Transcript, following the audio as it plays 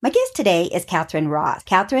My guest today is Catherine Ross.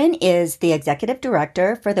 Catherine is the executive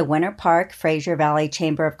director for the Winter Park Fraser Valley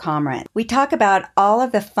Chamber of Commerce. We talk about all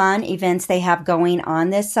of the fun events they have going on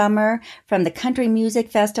this summer, from the Country Music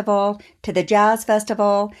Festival to the Jazz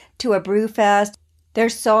Festival to a Brew Fest.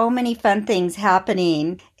 There's so many fun things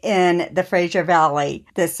happening in the Fraser Valley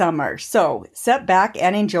this summer. So sit back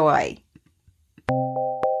and enjoy.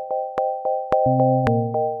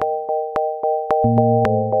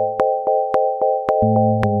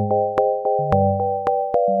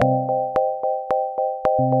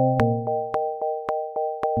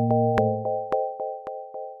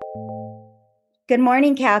 Good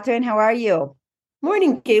morning, Catherine. How are you?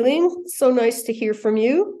 Morning, Gayleen. So nice to hear from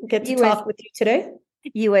you. Get to talk with you today.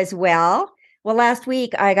 You as well. Well, last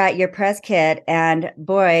week I got your press kit, and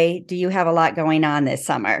boy, do you have a lot going on this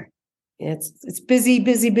summer. It's busy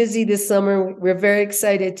this summer. We're very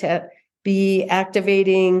excited to be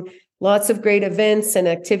activating lots of great events and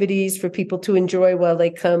activities for people to enjoy while they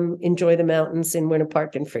come enjoy the mountains in Winter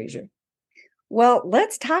Park and Fraser. Well,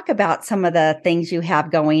 let's talk about some of the things you have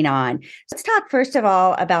going on. Let's talk first of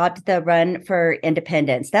all about the Run for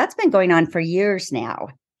Independence. That's been going on for years now.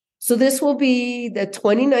 So this will be the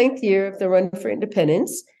 29th year of the Run for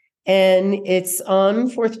Independence, and it's on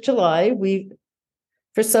 4th of July.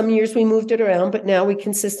 For some years we moved it around, but now we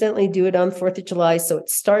consistently do it on 4th of July. So it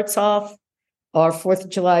starts off our 4th of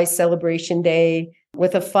July celebration day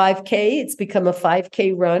with a 5K. It's become a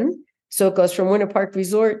 5K run. So it goes from Winter Park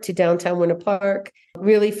Resort to downtown Winter Park,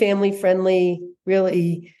 really family friendly,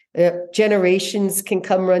 really generations can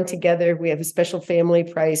come run together. We have a special family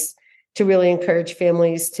price to really encourage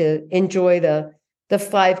families to enjoy the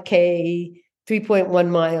 5K, 3.1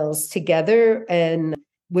 miles together. And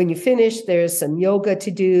when you finish, there's some yoga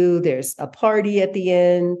to do. There's a party at the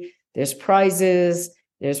end. There's prizes.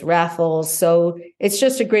 There's raffles. So it's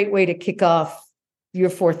just a great way to kick off your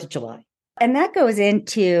 4th of July. And that goes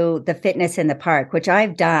into the fitness in the park, which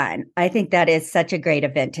I've done. I think that is such a great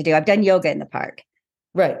event to do. I've done yoga in the park.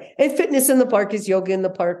 Right. And fitness in the park is yoga in the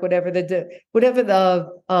park, whatever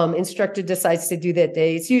the instructor decides to do that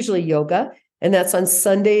day. It's usually yoga. And that's on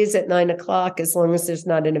Sundays at 9:00, as long as there's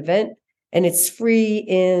not an event. And it's free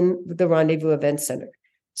in the Rendezvous Event Center.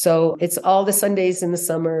 So it's all the Sundays in the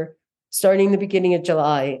summer, starting the beginning of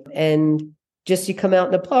July. And just you come out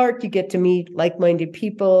in the park, you get to meet like-minded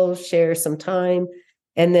people, share some time.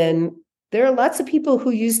 And then there are lots of people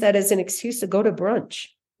who use that as an excuse to go to brunch.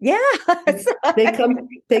 Yeah. They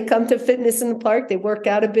come to fitness in the park, they work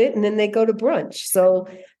out a bit, and then they go to brunch. So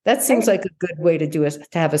that seems like a good way to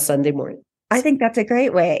have a Sunday morning. I think that's a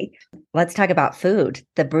great way. Let's talk about food,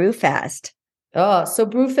 the Brew Fest. So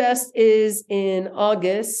Brew Fest is in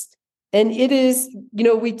August. And it is,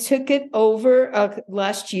 we took it over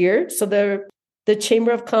last year. So the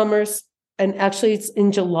Chamber of Commerce, and actually it's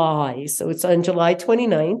in July. So it's on July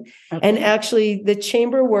 29th. Okay. And actually the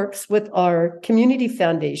Chamber works with our community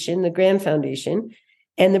foundation, the Grand Foundation.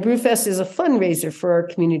 And the Brew Fest is a fundraiser for our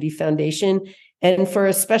community foundation and for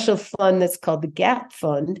a special fund that's called the GAP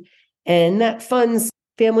Fund. And that funds,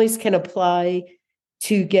 families can apply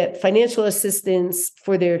to get financial assistance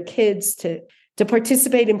for their kids to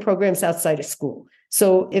participate in programs outside of school.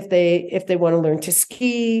 So if they want to learn to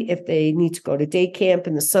ski, if they need to go to day camp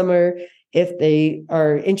in the summer, if they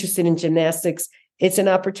are interested in gymnastics, it's an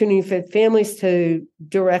opportunity for families to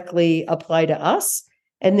directly apply to us.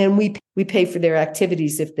 And then we pay for their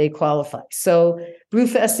activities if they qualify. So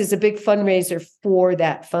Brewfest is a big fundraiser for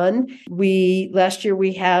that fund. Last year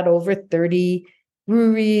we had over 30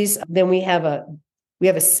 breweries. Then we have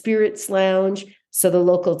a spirits lounge. So the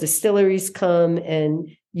local distilleries come and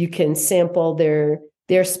you can sample their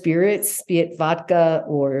spirits, be it vodka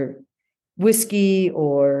or whiskey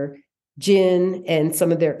or gin, and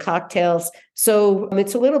some of their cocktails. So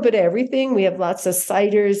it's a little bit of everything. We have lots of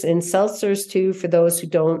ciders and seltzers too for those who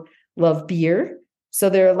don't love beer. So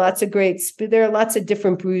there are lots of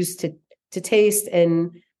different brews to taste.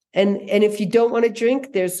 And if you don't want to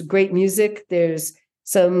drink, there's great music. There's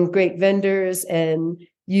some great vendors, and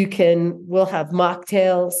we'll have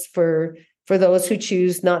mocktails for those who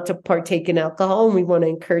choose not to partake in alcohol. And we want to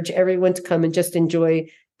encourage everyone to come and just enjoy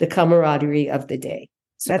the camaraderie of the day.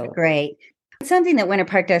 So. That's great. Something that Winter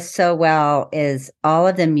Park does so well is all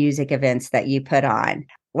of the music events that you put on.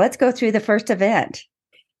 Let's go through the first event.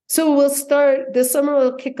 So we'll start, this summer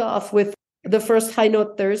we'll kick off with the first High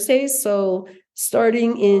Note Thursdays. So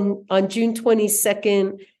starting on June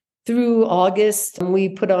 22nd through August, we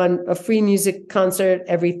put on a free music concert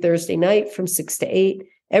every Thursday night from 6 to 8.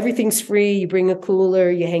 Everything's free. You bring a cooler,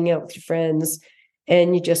 you hang out with your friends,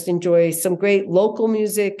 and you just enjoy some great local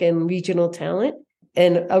music and regional talent.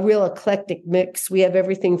 and a real eclectic mix. We have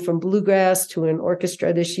everything from bluegrass to an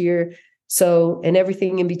orchestra this year. So, and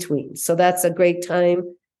everything in between. So that's a great time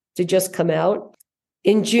to just come out.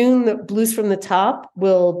 In June, the Blues from the Top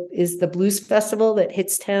is the blues festival that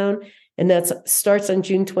hits town. And that starts on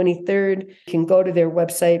June 23rd. You can go to their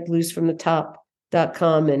website,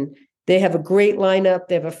 bluesfromthetop.com, and they have a great lineup.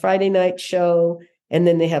 They have a Friday night show, and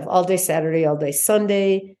then they have all day Saturday, all day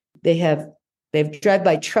Sunday. They have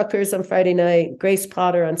drive-by truckers on Friday night, Grace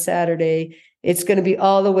Potter on Saturday. It's going to be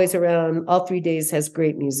all the ways around. All 3 days has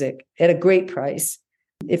great music at a great price.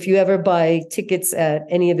 If you ever buy tickets at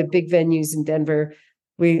any of the big venues in Denver,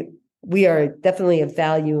 we are definitely a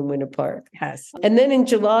value in Winter Park. Yes. And then in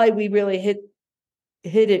July, we really hit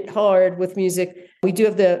it hard with music. We do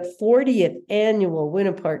have the 40th annual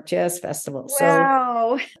Winter Park Jazz Festival.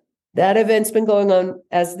 Wow. So that event's been going on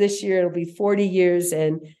as this year. It'll be 40 years,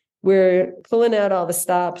 and we're pulling out all the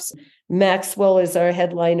stops. Maxwell is our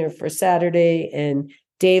headliner for Saturday, and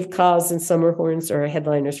Dave Cos and Summer Horns are our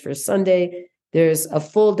headliners for Sunday. There's a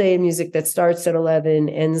full day of music that starts at 11,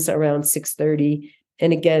 ends around 6:30.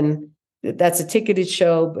 And again, that's a ticketed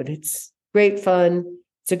show, but it's great fun.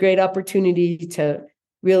 It's a great opportunity to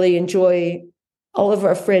really enjoy all of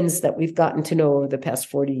our friends that we've gotten to know over the past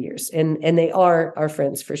 40 years. And they are our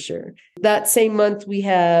friends for sure. That same month, we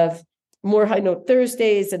have more High Note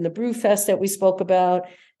Thursdays and the Brew Fest that we spoke about.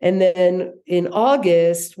 And then in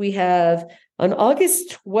August, we have on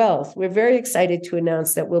August 12th, we're very excited to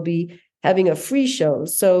announce that we'll be having a free show.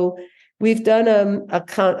 So we've done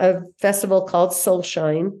a festival called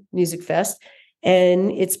Soulshine Music Fest,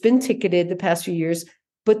 and it's been ticketed the past few years.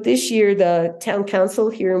 But this year, the town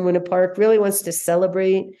council here in Winter Park really wants to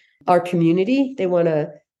celebrate our community. They want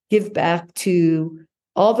to give back to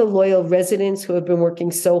all the loyal residents who have been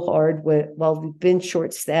working so hard while we've been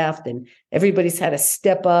short-staffed, and everybody's had to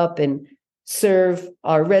step up and serve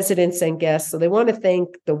our residents and guests. So they want to thank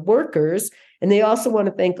the workers, and they also want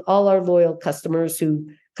to thank all our loyal customers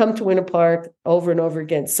who come to Winter Park over and over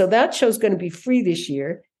again. So that show's going to be free this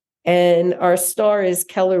year. And our star is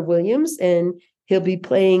Keller Williams, and he'll be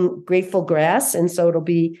playing Grateful Grass. And so it'll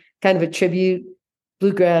be kind of a tribute,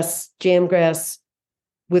 bluegrass, jamgrass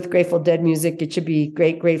with Grateful Dead music. It should be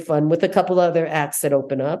great, great fun with a couple other acts that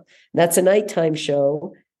open up. That's a nighttime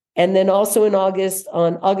show. And then also in August,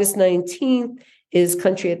 on August 19th, is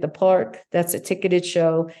Country at the Park. That's a ticketed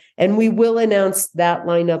show. And we will announce that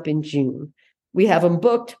lineup in June. We have them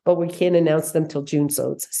booked, but we can't announce them till June,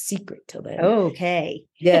 so it's a secret till then. Okay.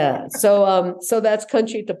 Yeah. So that's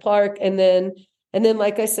Country at the Park, and then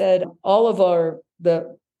like I said, all of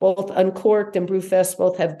both Uncorked and Brewfest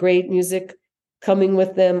both have great music coming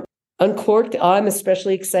with them. Uncorked, I'm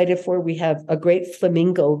especially excited for. We have a great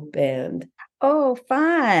flamingo band. Oh,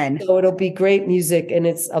 fun! So it'll be great music, and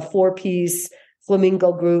it's a 4-piece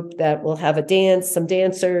flamingo group that will have some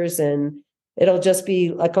dancers, and it'll just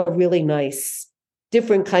be like a really nice,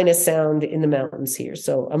 different kind of sound in the mountains here.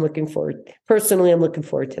 So I'm looking forward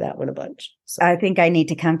to that one a bunch. So. I think I need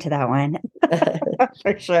to come to that one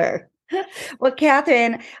for sure. Well,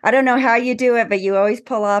 Catherine, I don't know how you do it, but you always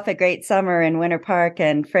pull off a great summer in Winter Park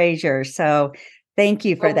and Fraser. So thank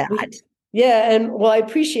you for that. Yeah. And well, I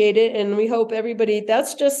appreciate it. And we hope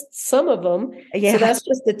that's just some of them. Yeah. So that's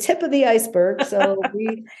just the tip of the iceberg. So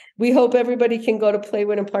we hope everybody can go to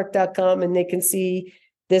playwinterpark.com and they can see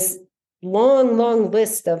this long, long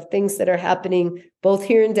list of things that are happening both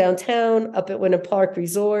here in downtown, up at Winter Park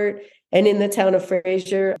Resort, and in the town of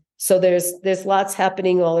Fraser. So there's lots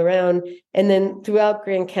happening all around. And then throughout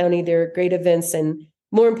Grand County, there are great events and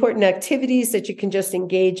more important activities that you can just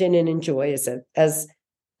engage in and enjoy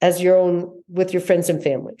as your own with your friends and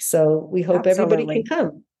family. So we hope everybody can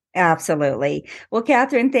come. Absolutely. Well,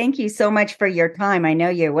 Catherine, thank you so much for your time. I know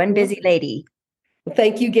you're one busy lady. Well,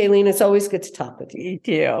 thank you, Gayleen. It's always good to talk with you. You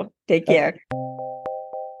too. Take care.